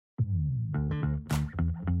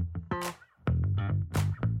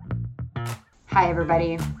Hi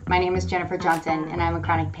everybody, my name is Jennifer Johnson and I'm a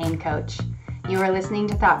chronic pain coach. You are listening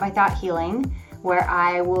to Thought by Thought Healing, where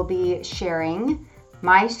I will be sharing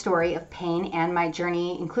my story of pain and my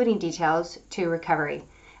journey, including details to recovery.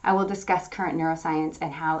 I will discuss current neuroscience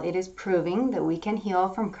and how it is proving that we can heal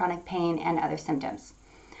from chronic pain and other symptoms.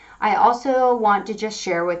 I also want to just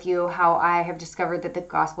share with you how I have discovered that the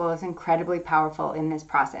gospel is incredibly powerful in this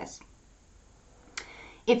process.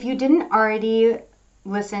 If you didn't already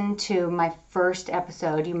listen to my first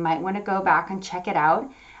episode, you might want to go back and check it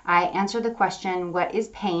out. I answer the question, what is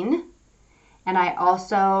pain? And I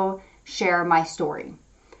also share my story.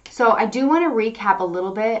 So I do want to recap a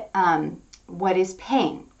little bit what is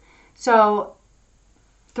pain. So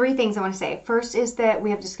 3 things I want to say. First is that we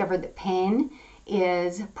have discovered that pain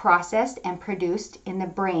is processed and produced in the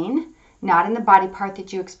brain, not in the body part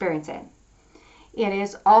that you experience it. It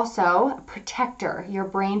is also a protector. Your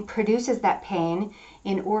brain produces that pain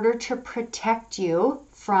in order to protect you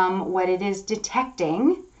from what it is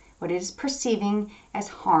detecting, what it is perceiving as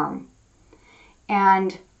harm.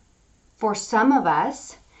 And for some of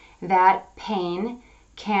us, that pain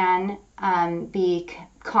can be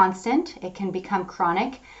constant. It can become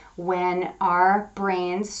chronic when our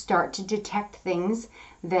brains start to detect things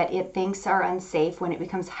that it thinks are unsafe, when it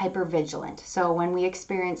becomes hypervigilant. So when we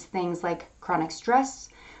experience things like chronic stress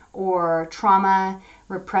or trauma,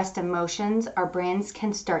 repressed emotions, our brains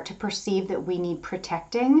can start to perceive that we need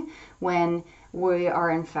protecting when we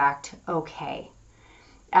are in fact okay.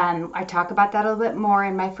 I talk about that a little bit more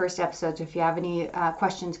in my first episode, so if you have any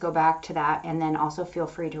questions, go back to that, and then also feel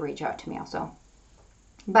free to reach out to me also.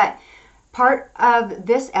 But part of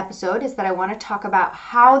this episode is that I want to talk about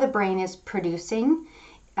how the brain is producing,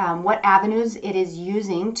 what avenues it is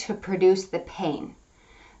using to produce the pain.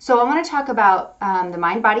 So I want to talk about the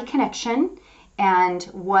mind-body connection and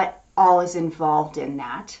what all is involved in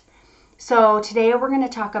that. So today we're going to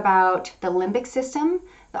talk about the limbic system,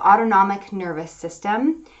 the autonomic nervous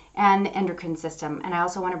system, and the endocrine system. And I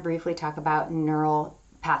also want to briefly talk about neural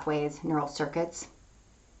pathways, neural circuits.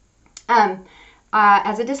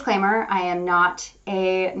 As a disclaimer, I am not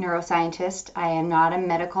a neuroscientist. I am not a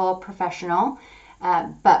medical professional.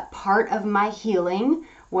 But part of my healing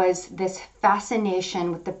was this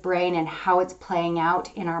fascination with the brain and how it's playing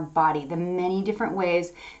out in our body, the many different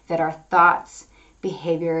ways that our thoughts,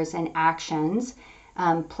 behaviors, and actions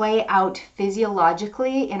play out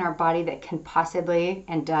physiologically in our body that can possibly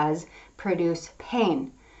and does produce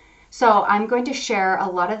pain. So I'm going to share a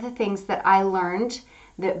lot of the things that I learned,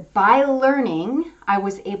 that by learning, I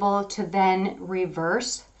was able to then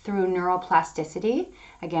reverse through neuroplasticity.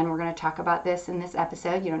 Again, we're going to talk about this in this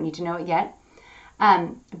episode. You don't need to know it yet.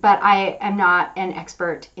 But I am not an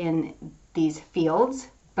expert in these fields,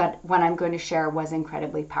 but what I'm going to share was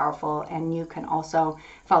incredibly powerful, and you can also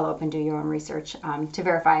follow up and do your own research to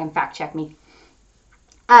verify and fact check me.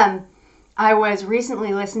 I was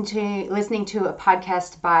recently listening to a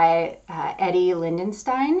podcast by Eddie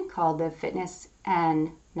Lindenstein called the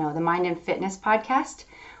Mind and Fitness podcast,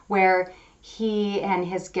 where he and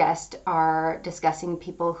his guest are discussing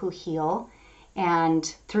people who heal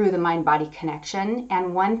and through the mind-body connection.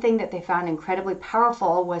 And one thing that they found incredibly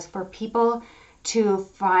powerful was for people to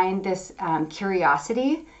find this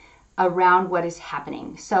curiosity around what is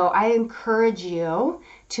happening. So I encourage you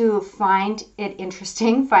to find it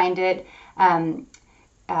interesting, find it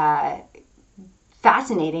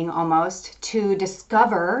fascinating almost, to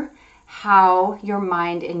discover how your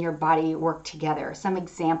mind and your body work together. Some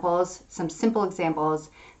simple examples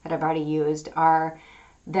that I've already used are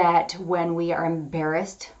that when we are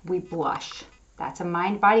embarrassed, we blush. That's a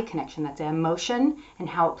mind-body connection. That's an emotion and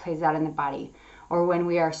how it plays out in the body. Or when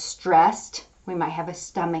we are stressed, we might have a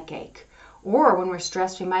stomach ache. Or when we're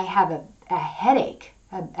stressed, we might have a headache,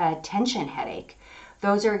 a tension headache.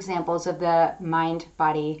 Those are examples of the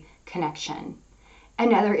mind-body connection.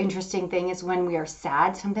 Another interesting thing is when we are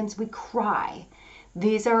sad, sometimes we cry.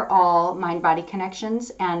 These are all mind-body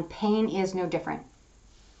connections, and pain is no different.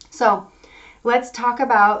 So let's talk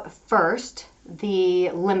about first the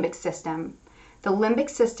limbic system. The limbic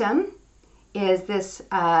system is this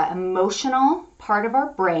emotional part of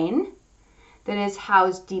our brain that is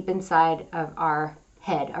housed deep inside of our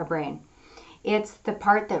head, our brain. It's the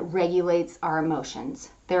part that regulates our emotions.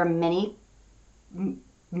 There are many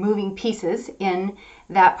moving pieces in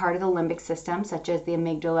that part of the limbic system, such as the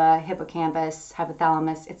amygdala, hippocampus,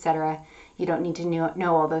 hypothalamus, etc. You don't need to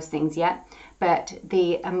know all those things yet, but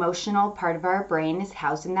the emotional part of our brain is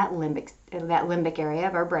housed in that limbic area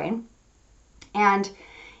of our brain, and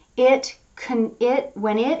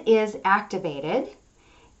when it is activated,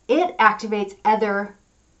 it activates other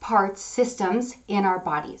systems in our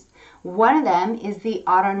bodies. One of them is the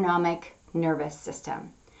autonomic nervous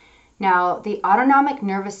system. Now, the autonomic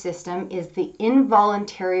nervous system is the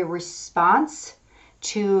involuntary response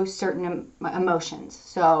to certain emotions.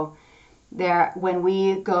 So when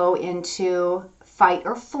we go into fight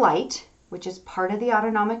or flight, which is part of the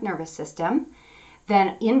autonomic nervous system,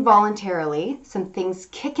 then involuntarily some things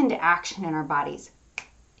kick into action in our bodies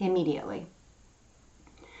immediately.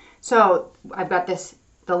 So I've got this,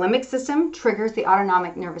 the limbic system triggers the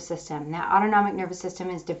autonomic nervous system. That autonomic nervous system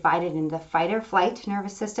is divided into the fight or flight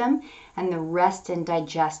nervous system and the rest and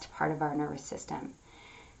digest part of our nervous system.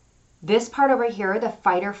 This part over here, the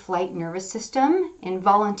fight or flight nervous system,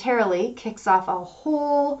 involuntarily kicks off a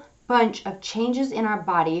whole bunch of changes in our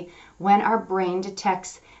body when our brain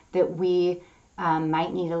detects that we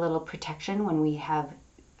might need a little protection, when we have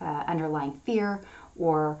underlying fear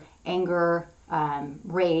or anger,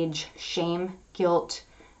 rage, shame, guilt,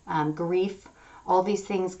 grief. All these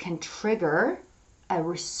things can trigger a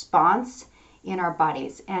response in our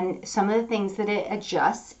bodies. And some of the things that it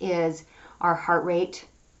adjusts is our heart rate.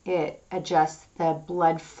 It adjusts the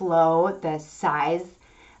blood flow, the size,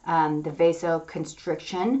 the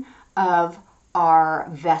vasoconstriction of our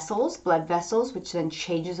vessels, blood vessels, which then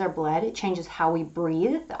changes our blood. It changes how we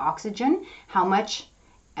breathe, the oxygen, how much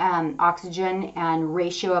oxygen and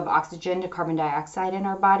ratio of oxygen to carbon dioxide in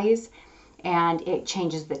our bodies. And it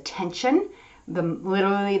changes the tension.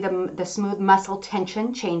 Literally the smooth muscle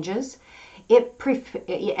tension changes.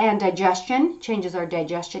 And digestion changes our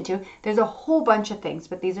digestion too. There's a whole bunch of things,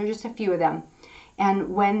 but these are just a few of them.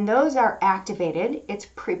 And when those are activated, it's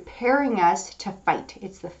preparing us to fight.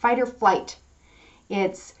 It's the fight or flight.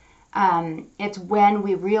 It's when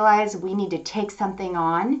we realize we need to take something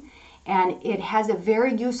on, and it has a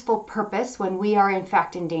very useful purpose when we are in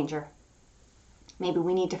fact in danger. Maybe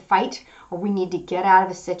we need to fight, or we need to get out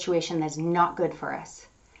of a situation that's not good for us.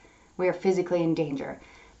 We are physically in danger.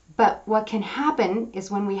 But what can happen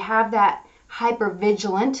is when we have that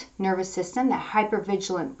hypervigilant nervous system, that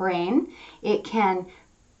hypervigilant brain, it can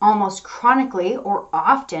almost chronically or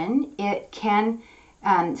often, it can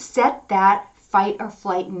set that fight or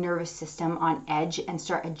flight nervous system on edge and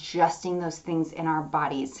start adjusting those things in our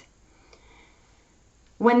bodies.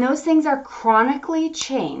 When those things are chronically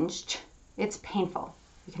changed, it's painful.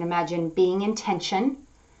 You can imagine being in tension.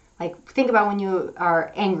 Like, think about when you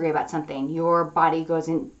are angry about something, your body goes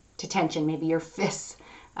into tension. Maybe your fists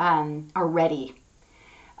are ready.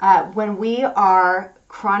 When we are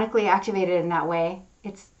chronically activated in that way,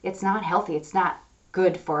 it's not healthy. It's not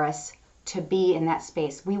good for us to be in that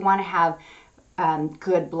space. We want to have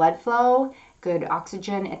good blood flow, good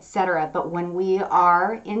oxygen, etc. But when we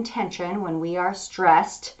are in tension, when we are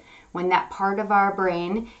stressed, when that part of our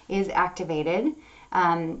brain is activated,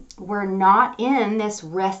 we're not in this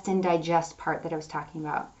rest and digest part that I was talking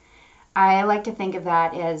about. I like to think of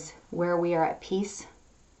that as where we are at peace,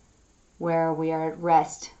 where we are at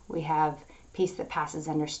rest. We have peace that passes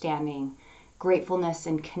understanding. Gratefulness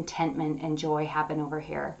and contentment and joy happen over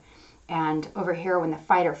here. And over here, when the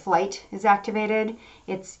fight or flight is activated,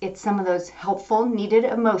 it's some of those helpful, needed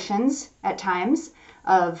emotions at times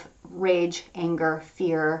of rage, anger,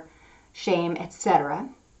 fear, shame, etc.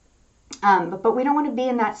 But we don't want to be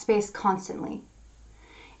in that space constantly.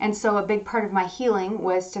 And so a big part of my healing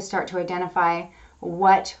was to start to identify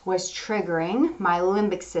what was triggering my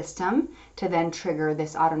limbic system to then trigger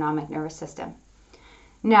this autonomic nervous system.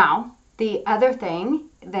 Now, the other thing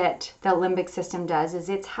that the limbic system does is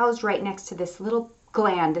it's housed right next to this little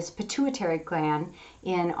gland, this pituitary gland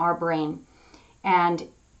in our brain. And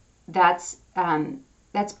that's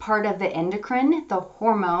part of the endocrine, the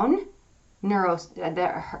hormone,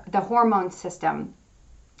 the hormone system.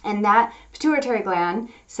 And that pituitary gland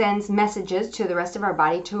sends messages to the rest of our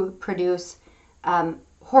body to produce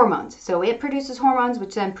hormones. So it produces hormones,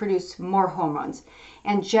 which then produce more hormones.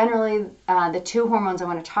 And generally, the two hormones I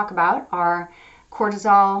want to talk about are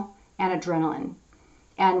cortisol and adrenaline.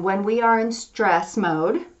 And when we are in stress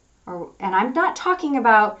mode, and I'm not talking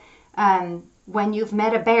about when you've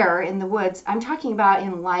met a bear in the woods, I'm talking about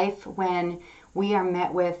in life when we are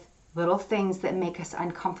met with little things that make us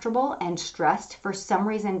uncomfortable and stressed for some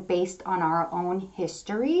reason based on our own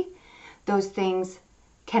history. Those things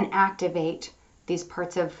can activate these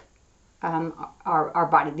parts of our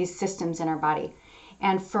body, these systems in our body.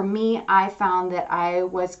 And for me, I found that I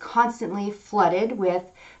was constantly flooded with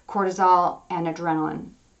cortisol and adrenaline.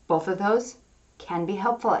 Both of those can be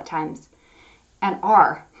helpful at times and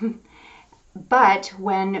are. But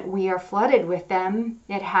when we are flooded with them,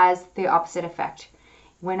 it has the opposite effect.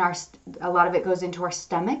 When a lot of it goes into our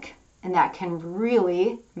stomach, and that can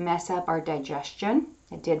really mess up our digestion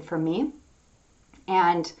It did for me.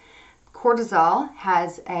 And cortisol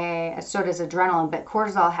has so does adrenaline, but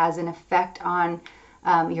cortisol has an effect on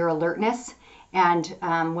your alertness and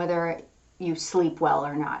whether you sleep well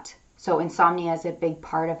or not. So insomnia is a big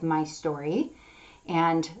part of my story.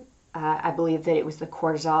 And I believe that it was the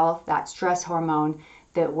cortisol, that stress hormone,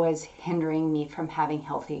 that was hindering me from having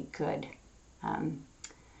healthy, good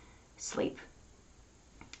sleep.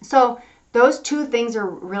 So those two things are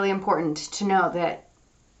really important to know, that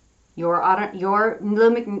your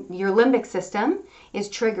limbic system is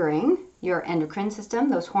triggering your endocrine system,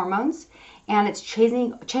 those hormones, and it's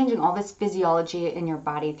changing all this physiology in your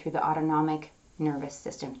body through the autonomic nervous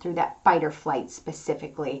system, through that fight or flight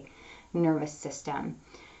specifically nervous system.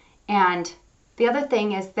 And the other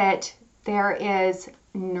thing is that there is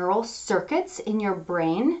neural circuits in your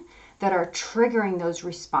brain that are triggering those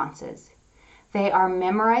responses. They are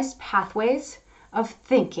memorized pathways of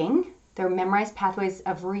thinking. They're memorized pathways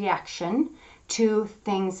of reaction to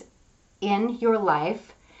things in your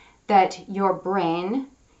life that your brain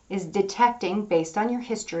is detecting based on your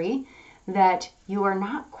history that you are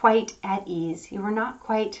not quite at ease, you are not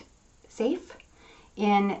quite safe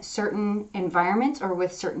in certain environments or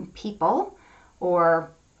with certain people,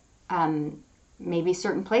 or maybe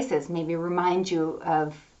certain places, maybe remind you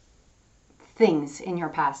of things in your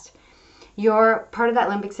past. Your part of that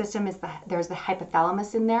limbic system is there's the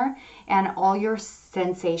hypothalamus in there, and all your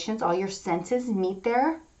sensations, all your senses meet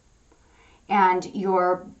there, and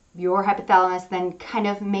your hypothalamus then kind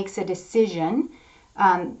of makes a decision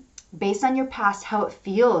based on your past, how it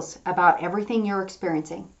feels about everything you're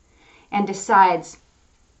experiencing, and decides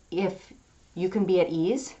if you can be at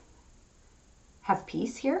ease, have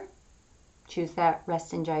peace here, choose that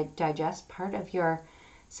rest and digest part of your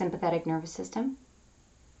sympathetic nervous system.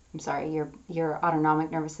 I'm sorry, your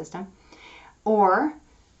autonomic nervous system. Or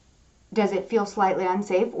does it feel slightly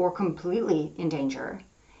unsafe or completely in danger?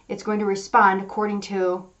 It's going to respond according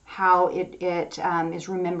to how it is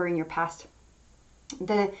remembering your past.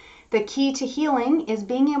 The key to healing is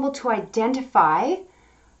being able to identify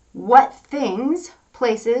what things,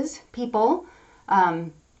 places, people,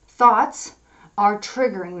 thoughts are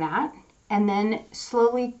triggering that, and then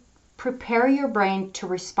slowly prepare your brain to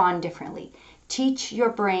respond differently. Teach your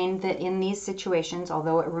brain that in these situations,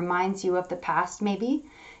 although it reminds you of the past maybe,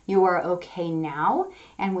 you are okay now,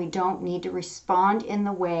 and we don't need to respond in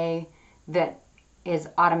the way that is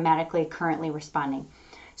automatically currently responding.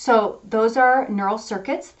 So those are neural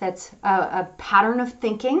circuits. That's a pattern of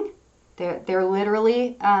thinking. They're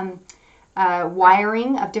literally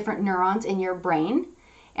wiring of different neurons in your brain,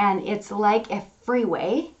 and it's like a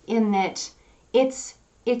freeway in that it's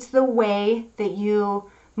the way that you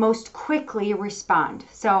most quickly respond.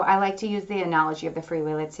 So I like to use the analogy of the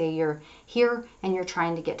freeway. Let's say you're here and you're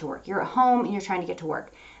trying to get to work. You're at home and you're trying to get to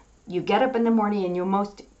work. You get up in the morning and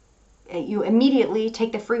you immediately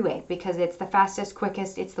take the freeway because it's the fastest,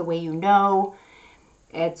 quickest, it's the way you know,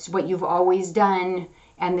 it's what you've always done,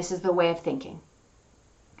 and this is the way of thinking.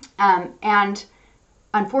 And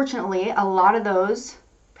unfortunately, a lot of those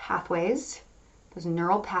pathways, those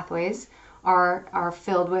neural pathways, are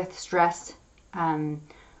filled with stress,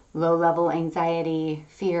 low-level anxiety,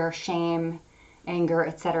 fear, shame, anger,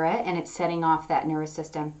 etc., and it's setting off that nervous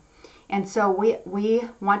system. And so we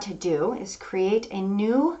want to do is create a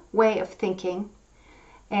new way of thinking,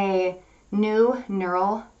 a new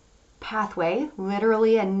neural pathway,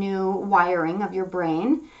 literally a new wiring of your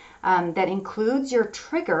brain that includes your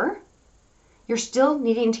trigger. You're still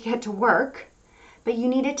needing to get to work, but you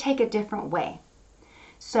need to take a different way.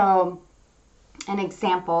 So an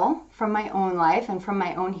example from my own life and from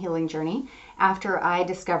my own healing journey, after I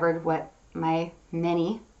discovered what my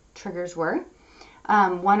many triggers were,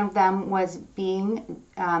 one of them was being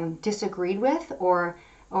disagreed with or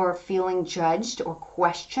feeling judged or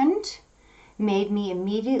questioned made me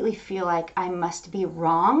immediately feel like I must be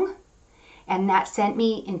wrong, and that sent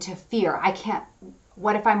me into fear.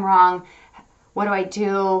 What if I'm wrong? What do I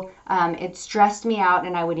do? It stressed me out,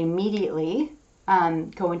 and I would immediately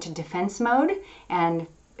go into defense mode, and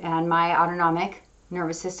my autonomic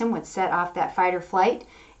nervous system would set off that fight or flight,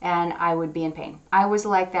 and I would be in pain. I was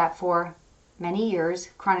like that for many years,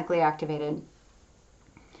 chronically activated.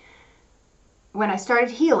 When I started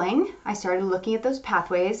healing, I started looking at those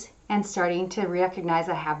pathways and starting to recognize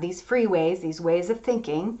I have these freeways, these ways of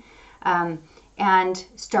thinking, and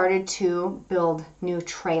started to build new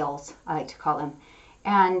trails, I like to call them.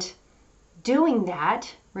 And doing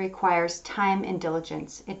that requires time and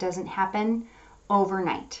diligence. It doesn't happen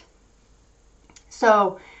overnight.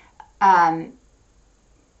 So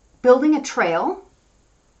building a trail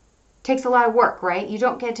takes a lot of work, right? You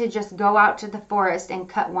don't get to just go out to the forest and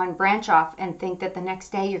cut one branch off and think that the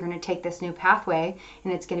next day you're going to take this new pathway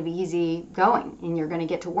and it's going to be easy going and you're going to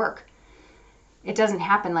get to work. It doesn't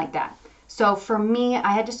happen like that. So for me,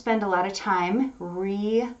 I had to spend a lot of time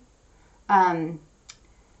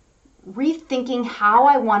rethinking how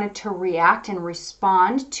I wanted to react and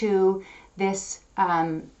respond to this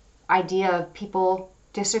idea of people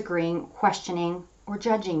disagreeing, questioning, or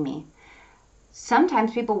judging me.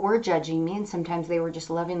 Sometimes people were judging me and sometimes they were just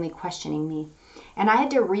lovingly questioning me. And I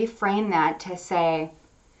had to reframe that to say,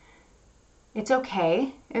 it's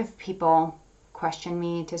okay if people question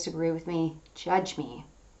me, disagree with me, judge me.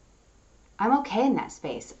 I'm okay in that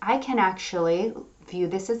space. I can actually view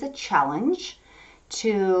this as a challenge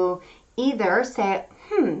to either say,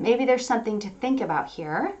 maybe there's something to think about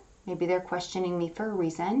here. Maybe they're questioning me for a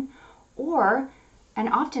reason. And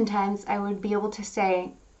oftentimes I would be able to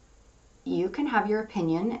say, you can have your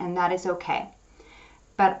opinion and that is okay.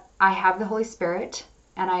 But I have the Holy Spirit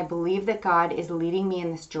and I believe that God is leading me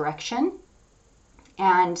in this direction.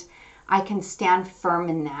 And I can stand firm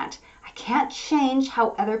in that. I can't change how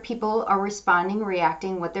other people are responding,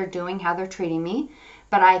 reacting, what they're doing, how they're treating me,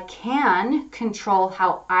 but I can control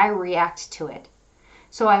how I react to it.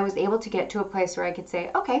 So I was able to get to a place where I could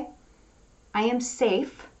say, okay, I am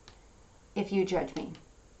safe if you judge me.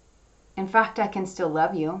 In fact, I can still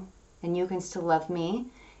love you and you can still love me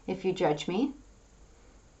if you judge me.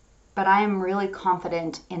 But I am really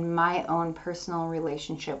confident in my own personal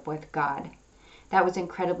relationship with God. That was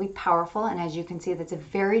incredibly powerful, and as you can see, that's a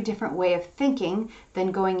very different way of thinking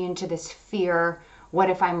than going into this fear, what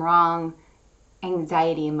if I'm wrong,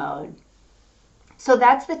 anxiety mode. So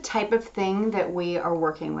that's the type of thing that we are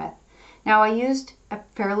working with. Now, I used a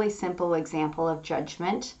fairly simple example of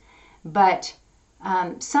judgment, but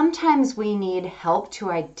sometimes we need help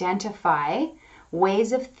to identify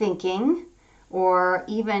ways of thinking or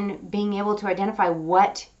even being able to identify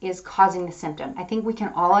what is causing the symptom. I think we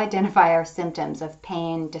can all identify our symptoms of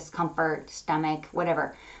pain, discomfort, stomach,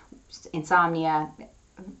 whatever, insomnia,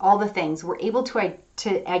 all the things. We're able to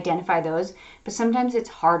identify those, but sometimes it's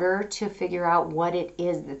harder to figure out what it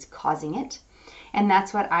is that's causing it. And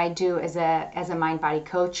that's what I do as a mind-body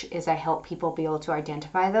coach, is I help people be able to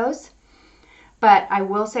identify those. But I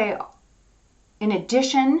will say, in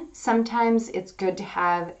addition, sometimes it's good to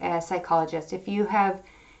have a psychologist. If you have,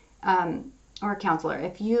 or a counselor,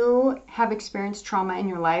 if you have experienced trauma in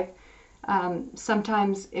your life,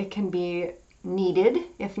 sometimes it can be needed,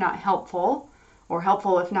 if not helpful, or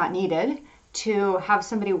helpful if not needed, to have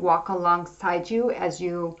somebody walk alongside you as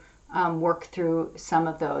you work through some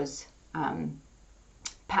of those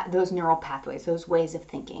neural pathways, those ways of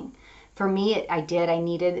thinking. For me, I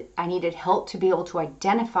needed help to be able to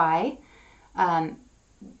identify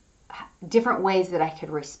different ways that I could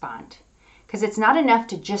respond. Because it's not enough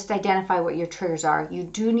to just identify what your triggers are. You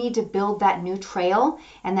do need to build that new trail,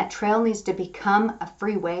 and that trail needs to become a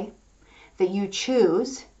freeway that you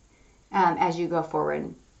choose as you go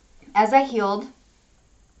forward. As I healed,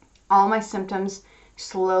 all my symptoms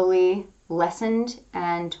slowly lessened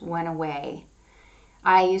and went away.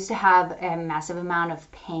 I used to have a massive amount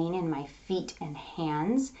of pain in my feet and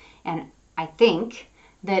hands, and I think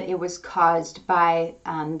that it was caused by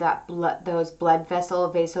those blood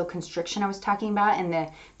vessel vasoconstriction I was talking about,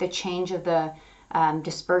 and the change of the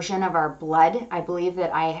dispersion of our blood. I believe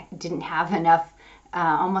that I didn't have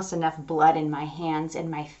almost enough blood in my hands and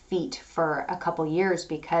my feet for a couple years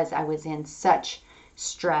because I was in such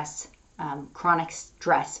stress, chronic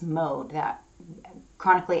stress mode, that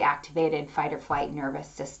chronically activated fight or flight nervous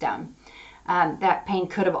system. That pain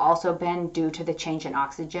could have also been due to the change in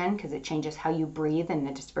oxygen, because it changes how you breathe and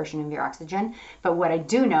the dispersion of your oxygen. But what I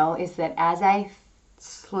do know is that as I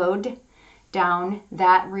slowed down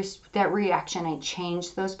that reaction, I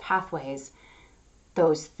changed those pathways,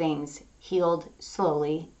 those things healed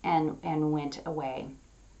slowly and went away.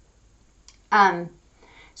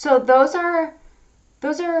 So those are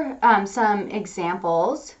some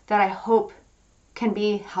examples that I hope can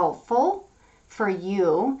be helpful for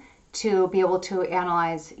you to be able to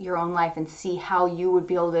analyze your own life and see how you would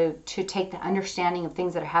be able to take the understanding of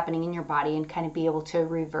things that are happening in your body and kind of be able to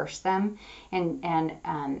reverse them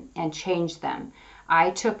and change them.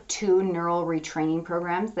 I took 2 neural retraining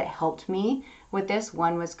programs that helped me with this.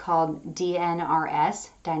 One was called DNRS,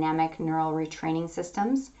 Dynamic Neural Retraining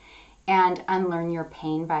Systems, and Unlearn Your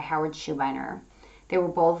Pain by Howard Schubiner. They were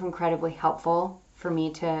both incredibly helpful for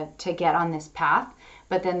me to get on this path,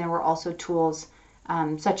 but then there were also tools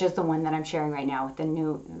such as the one that I'm sharing right now with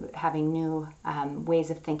the having new ways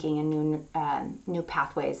of thinking and new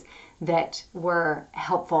pathways that were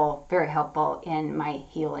helpful, very helpful in my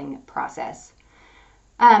healing process.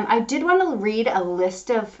 I did want to read a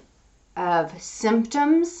list of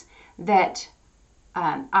symptoms that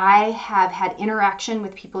I have had interaction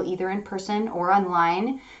with people either in person or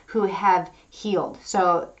online who have healed.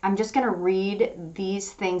 So I'm just going to read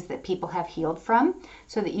these things that people have healed from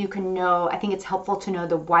so that you can know. I think it's helpful to know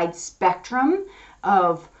the wide spectrum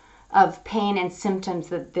of pain and symptoms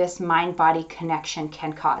that this mind-body connection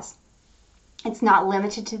can cause. It's not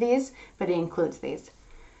limited to these, but it includes these.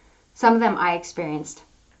 Some of them I experienced: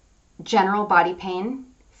 general body pain,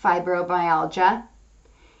 fibromyalgia,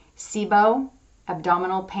 SIBO,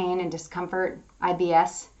 abdominal pain and discomfort,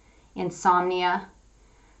 IBS, insomnia,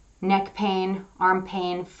 neck pain, arm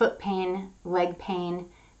pain, foot pain, leg pain,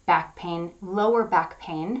 back pain, lower back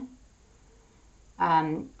pain,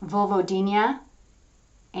 vulvodynia,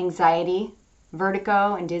 anxiety,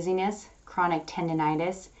 vertigo and dizziness, chronic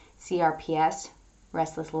tendonitis, crps,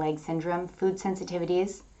 restless leg syndrome, food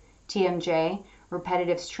sensitivities, TMJ,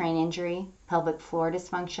 repetitive strain injury, pelvic floor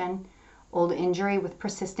dysfunction, old injury with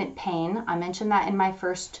persistent pain. I mentioned that in my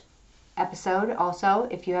first episode also.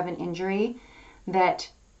 If you have an injury that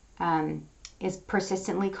is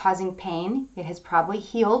persistently causing pain, it has probably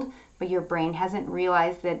healed, but your brain hasn't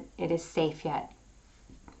realized that it is safe yet.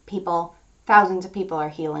 Thousands of people are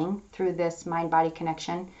healing through this mind-body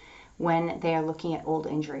connection when they are looking at old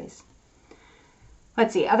injuries.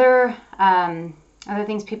 Let's see, other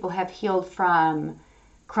things people have healed from: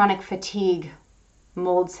 chronic fatigue,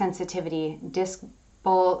 mold sensitivity, disc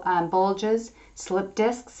bulges, slip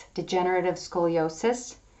discs, degenerative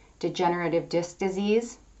scoliosis, degenerative disc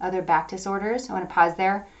disease, other back disorders. I want to pause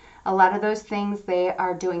there. A lot of those things they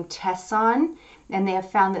are doing tests on, and they have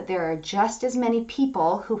found that there are just as many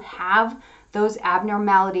people who have those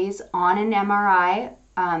abnormalities on an MRI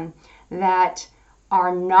that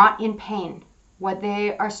are not in pain. What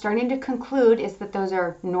they are starting to conclude is that those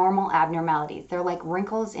are normal abnormalities. They're like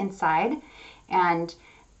wrinkles inside, and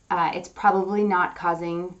it's probably not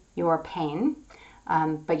causing your pain,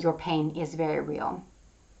 but your pain is very real.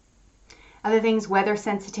 Other things: weather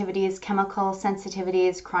sensitivities, chemical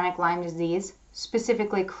sensitivities, chronic Lyme disease,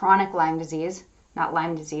 specifically chronic Lyme disease, not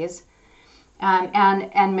Lyme disease,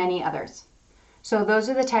 and many others. So those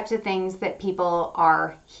are the types of things that people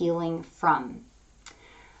are healing from.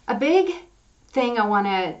 A big thing I want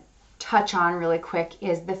to touch on really quick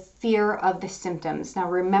is the fear of the symptoms. Now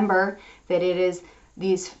remember that it is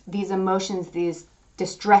these emotions, these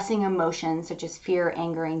distressing emotions such as fear,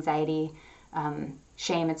 anger, anxiety,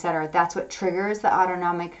 shame, etc. That's what triggers the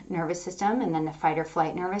autonomic nervous system and then the fight or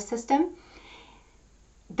flight nervous system.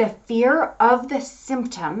 The fear of the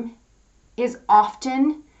symptom is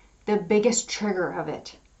often the biggest trigger of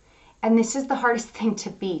it. And this is the hardest thing to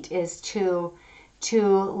beat, is to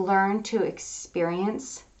learn to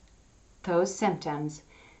experience those symptoms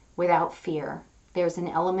without fear. There's an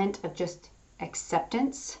element of just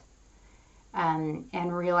acceptance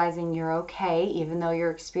and realizing you're okay even though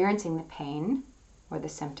you're experiencing the pain or the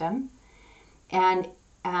symptom, and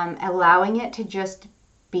allowing it to just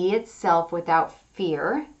be itself without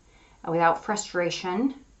fear, without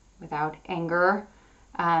frustration, without anger,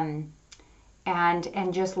 and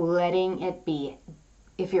just letting it be.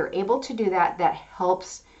 If you're able to do that, that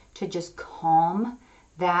helps to just calm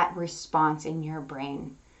that response in your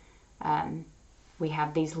brain. We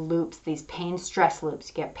have these loops, these pain stress loops.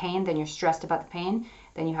 You get pain, then you're stressed about the pain,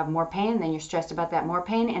 then you have more pain, then you're stressed about that more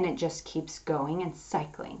pain, and it just keeps going and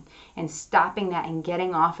cycling. And stopping that and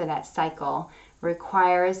getting off of that cycle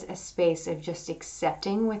requires a space of just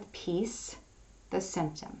accepting with peace the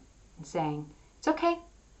symptom and saying, it's okay,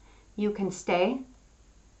 you can stay,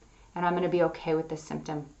 and I'm going to be okay with this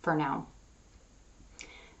symptom for now.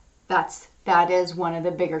 That is one of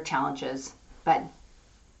the bigger challenges, but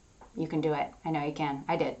you can do it. I know you can.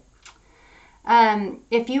 I did.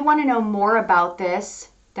 If you want to know more about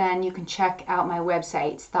this, then you can check out my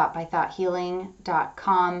website,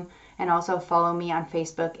 thoughtbythoughealing.com, and also follow me on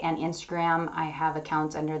Facebook and Instagram. I have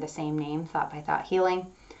accounts under the same name, Thought by Thought Healing.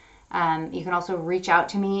 You can also reach out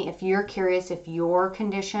to me if you're curious if your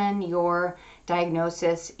condition, your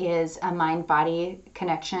diagnosis is a mind-body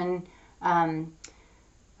connection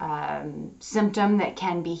symptom that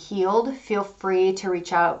can be healed. Feel free to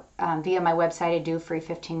reach out via my website. I do free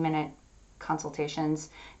 15-minute consultations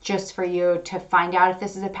just for you to find out if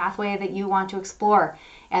this is a pathway that you want to explore.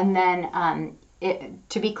 And then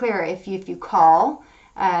to be clear, if you call,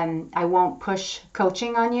 I won't push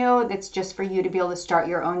coaching on you. It's just for you to be able to start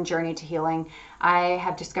your own journey to healing. I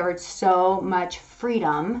have discovered so much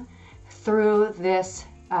freedom through this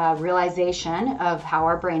realization of how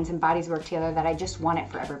our brains and bodies work together that I just want it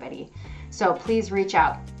for everybody. So please reach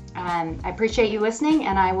out. I appreciate you listening,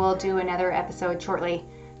 and I will do another episode shortly.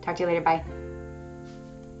 Talk to you later. Bye.